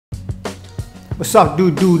What's up,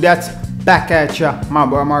 dude? That's back at ya,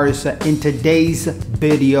 Marlboro Morris. In today's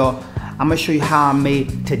video, I'm gonna show you how I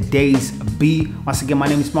made today's beat. Once again, my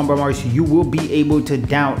name is Marlboro Morris. You will be able to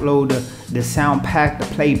download the sound pack, the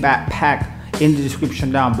playback pack in the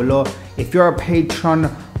description down below. If you're a patron,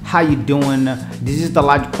 how you doing? This is the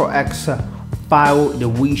Logic Pro X file that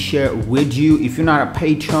we share with you. If you're not a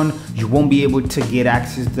patron, you won't be able to get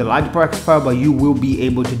access to the Logic Pro X file, but you will be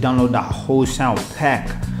able to download the whole sound pack.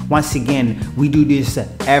 Once again, we do this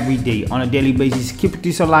every day on a daily basis. Keep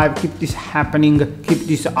this alive, keep this happening, keep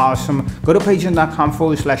this awesome. Go to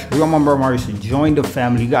patreon.com/realmarlboromorris. Join the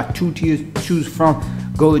family. You got 2 tiers to choose from.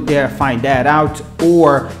 Go there, find that out.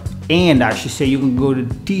 And I should say, you can go to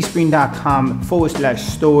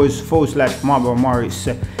teespring.com/stores/Marlboro Morris,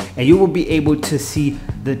 and you will be able to see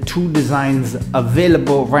the 2 designs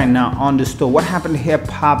available right now on the store. What happened to hip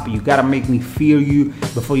hop? You gotta make me feel you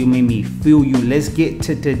before you make me feel you. Let's get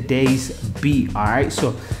to today's beat. All right,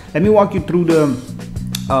 so let me walk you through the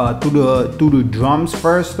through the drums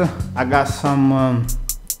first. I got some all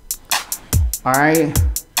right,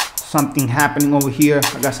 something happening over here.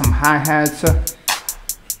 I got some hi-hats.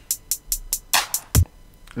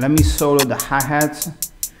 Let me solo the hi-hats.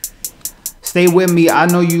 Stay with me. I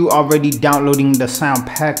know you already downloading the sound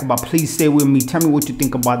pack, but please stay with me. Tell me what you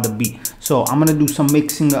think about the beat. So I'm gonna do some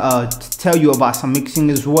mixing, tell you about some mixing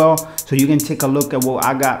as well, so you can take a look at what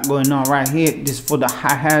I got going on right here. This is for the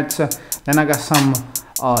hi-hats. Then I got some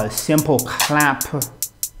simple clap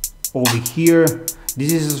over here.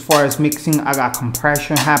 This is as far as mixing. I got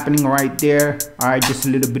compression happening right there. All right, just a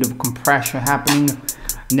little bit of compression happening.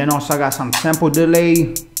 And then also I got some sample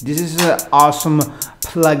delay. This is an awesome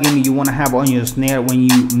plugin you want to have on your snare when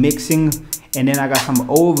you mixing. And then I got some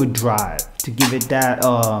overdrive to give it that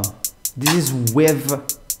this is with,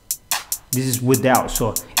 this is without,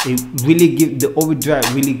 so it really gives, the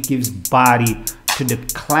overdrive really gives body to the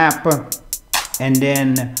clapper. And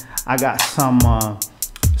then I got some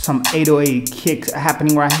 808 kicks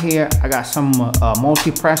happening right here. I got some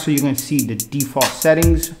multi-press, so you can see the default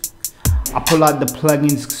settings. I pull out the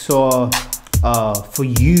plugins, so for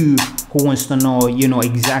you who wants to know,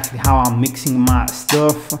 exactly how I'm mixing my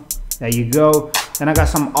stuff, there you go. Then I got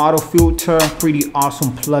some auto filter, pretty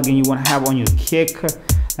awesome plugin you want to have on your kick.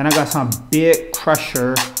 Then I got some bit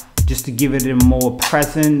crusher just to give it a more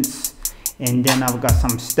presence. And then I've got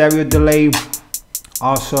some stereo delay.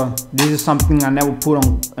 Also, this is something I never put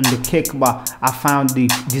on the kick, but I found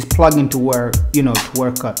this plugin to work,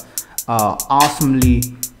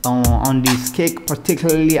 awesomely on this kick.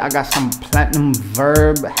 Particularly, I got some platinum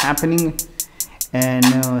verb happening, and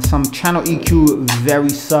some channel EQ, very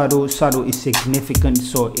subtle is significant,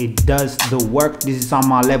 so it does the work. This is on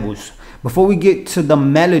my levels. Before we get to the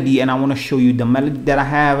melody, and I want to show you the melody that I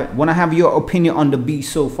have, when I have your opinion on the beat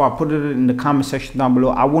so far, put it in the comment section down below.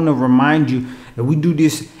 I want to remind you that we do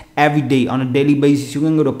this every day on a daily basis. You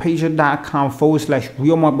can go to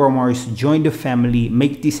patreon.com/realmarlboromorris. Join the family.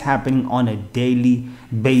 Make this happening on a daily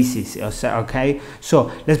basis. Okay,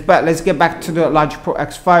 so let's get back to the Logic Pro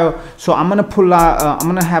X file. So I'm gonna pull out, I'm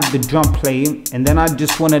gonna have the drum play, and then I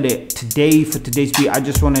just wanted it for today's beat, I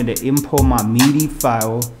just wanted to import my MIDI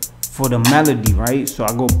file for the melody, right? So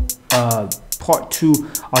I go part 2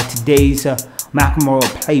 of today's Marlboro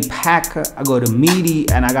play pack. I go to MIDI,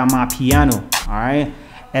 and I got my piano, all right,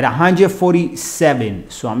 at 147.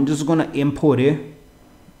 So I'm just gonna import it,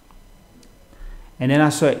 and then I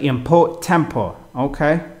say import tempo.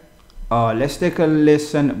 Okay, let's take a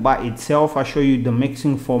listen by itself. I'll show you the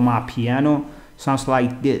mixing for my piano. Sounds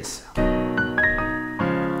like this.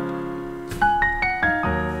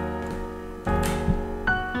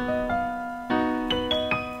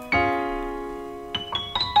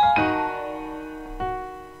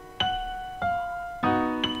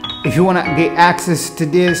 If you want to get access to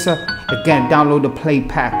this, again, download the play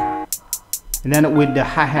pack, and then with the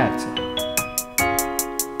hi-hats,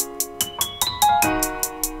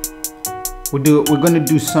 we're gonna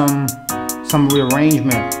do some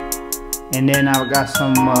rearrangement, and then I've got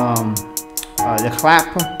some the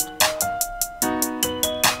clap.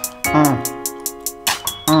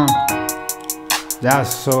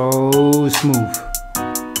 That's so smooth.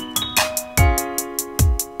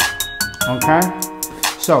 Okay.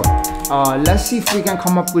 So let's see if we can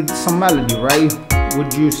come up with some melody, right?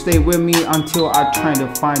 Would you stay with me until I try to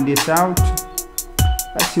find this out?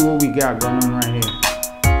 Let's see what we got going on right here.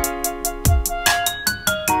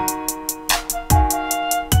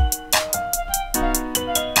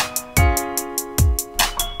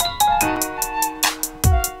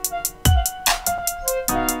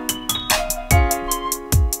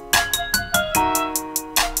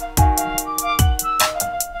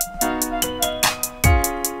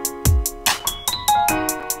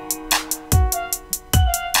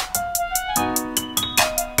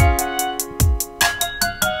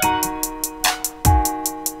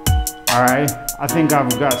 I think I've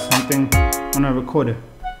got something when I record it.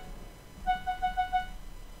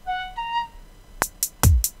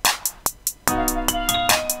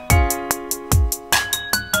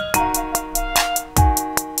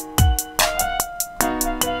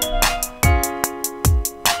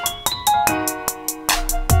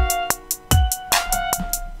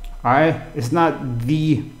 Alright, it's not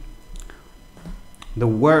the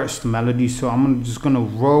worst melody, so I'm just gonna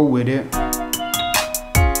roll with it.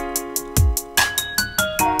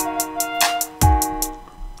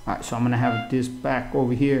 Alright, so I'm gonna have this back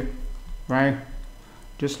over here, right?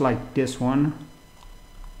 Just like this one.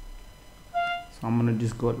 So I'm gonna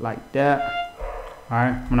just go like that.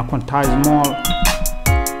 Alright, I'm gonna quantize them all.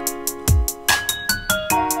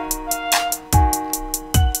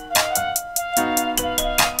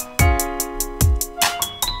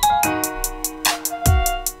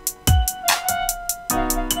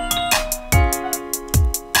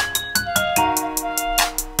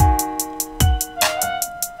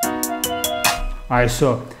 Alright,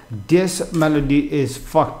 so this melody is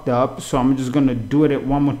fucked up, so I'm just gonna do it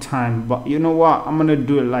one more time. But you know what? I'm gonna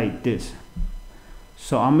do it like this.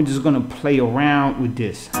 So I'm just gonna play around with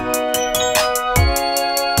this.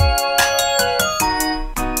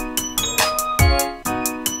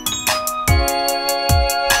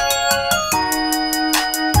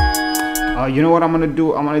 You know what I'm gonna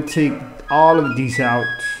do? I'm gonna take all of these out,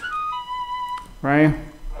 right?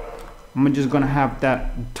 I'm just gonna have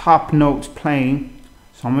that top notes playing.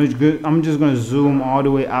 So I'm just gonna zoom all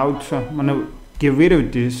the way out. So I'm gonna get rid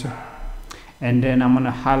of this, and then I'm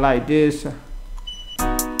gonna highlight this.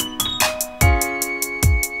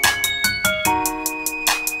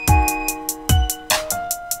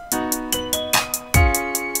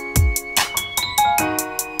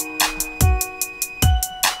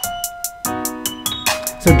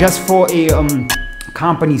 So just for a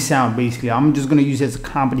company sound, basically, I'm just gonna use it as a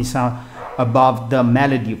company sound above the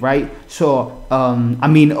melody, right? So I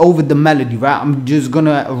mean over the melody, right? I'm just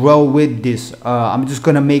gonna roll with this. I'm just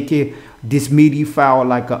gonna make it this MIDI file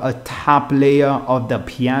like a top layer of the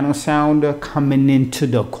piano sound coming into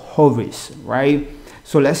the chorus, right?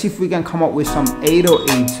 So let's see if we can come up with some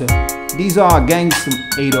 808s. These are gangster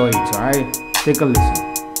 808s, all right? Take a listen.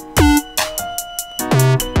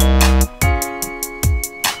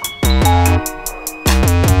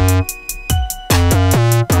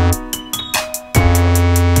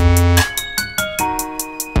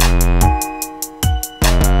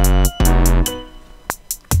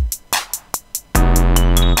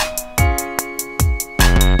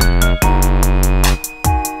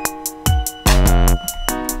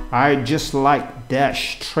 Alright, just like that,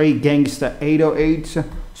 straight gangster 808s,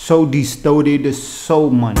 so distorted, so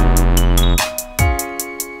money.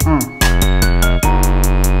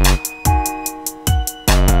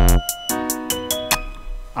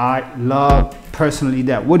 I love personally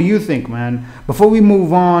that. What do you think, man? Before we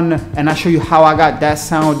move on and I show you how I got that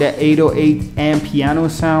sound, that 808 and piano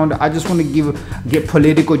sound, I just want to get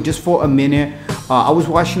political just for a minute. I was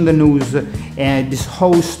watching the news and this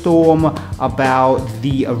whole storm about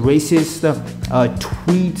the racist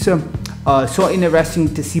tweets. So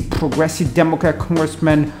interesting to see progressive Democrat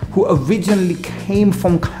congressmen who originally came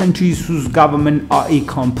from countries whose government are a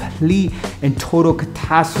complete and total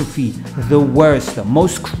catastrophe, the worst, the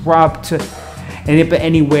most corrupt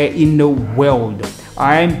anywhere in the world.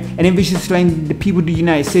 Alright, and then we should explain the people of the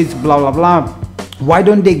United States, blah blah blah. Why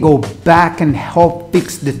don't they go back and help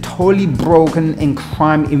fix the totally broken and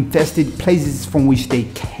crime infested places from which they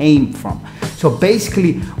came from? So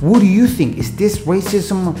basically, what do you think? Is this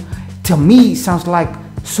racism? To me, it sounds like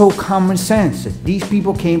so common sense. These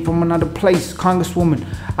people came from another place. Congresswoman,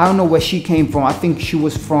 I don't know where she came from. I think she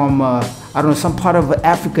was from, I don't know, some part of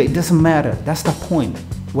Africa. It doesn't matter. That's the point.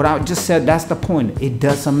 What I just said, that's the point. It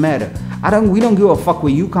doesn't matter. We don't give a fuck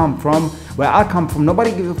where you come from, where I come from.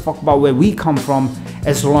 Nobody gives a fuck about where we come from,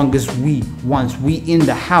 as long as once we in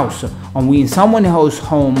the house or we in someone else's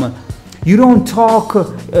home. You don't talk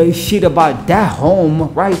shit about that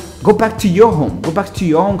home, right? Go back to your home. Go back to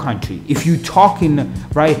your own country. If you talking,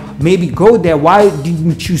 right, maybe go there. Why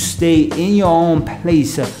didn't you stay in your own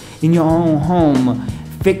place, in your own home,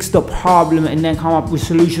 fix the problem, and then come up with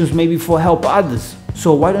solutions maybe for help others?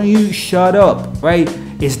 So why don't you shut up, right?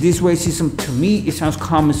 Is this racism? To me, it sounds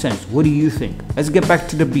common sense. What do you think? Let's get back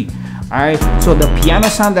to the beat. All right. So the piano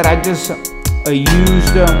sound that I just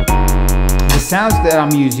used, the sounds that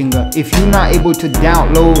I'm using, if you're not able to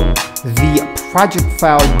download the project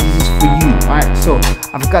file, this is for you. All right. So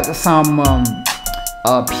I've got some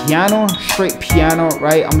piano, straight piano,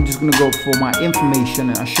 right? I'm just gonna go for my information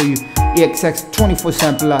and I'll show you EXX 24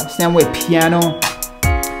 sampler, stand with piano.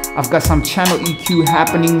 I've got some channel EQ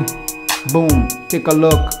happening. Boom, take a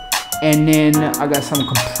look. And then I got some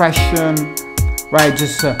compression, right?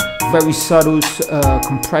 Just very subtle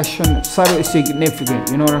compression. Subtle is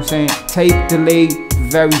significant, you know what I'm saying? Tape delay,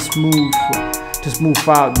 very smooth to smooth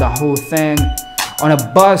out the whole thing. On a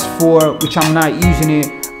bus 4, which I'm not using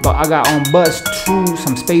it, but I got on bus 2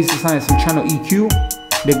 some space design and some channel EQ.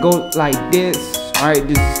 They go like this. All right,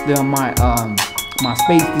 this is my my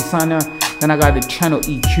space designer. Then I got the channel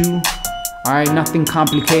EQ. All right, nothing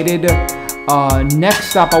complicated.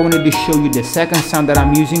 Next up, I wanted to show you the second sound that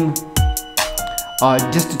I'm using.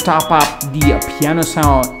 Just to top up the piano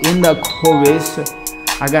sound in the chorus,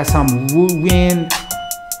 I got some woodwind.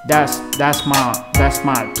 That's my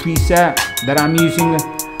preset that I'm using.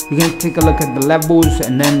 You can take a look at the levels,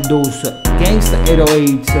 and then those gangsta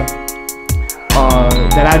 808s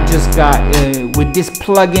that I just got with this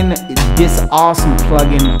plugin, this awesome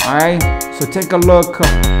plugin. All right, so take a look.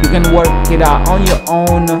 You can work it out on your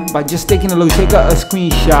own by just taking a look. Take a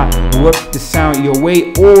screenshot, work the sound your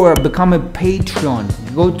way, or become a patron.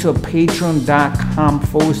 Go to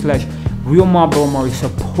patreon.com/realmarlboromorris.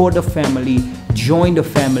 Support the family, join the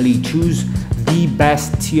family, choose the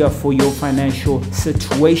best tier for your financial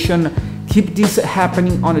situation. Keep this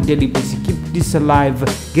happening on a daily basis. Keep this alive.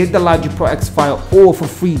 Get the Logic Pro X file, or for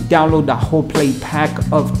free, download the whole play pack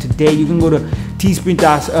of today. You can go to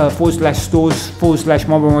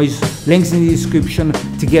teespring.com/stores/marlboromorris. Links in the description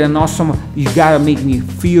to get an awesome. You gotta make me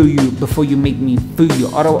feel you before you make me feel you.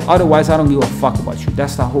 Otherwise, I don't give a fuck about you.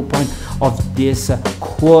 That's the whole point of this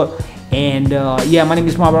quote. And yeah, my name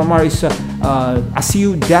is Marlboro Morris. I see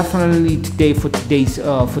you definitely today for today's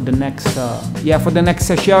for the next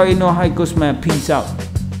session. You already know how it goes, man. Peace out.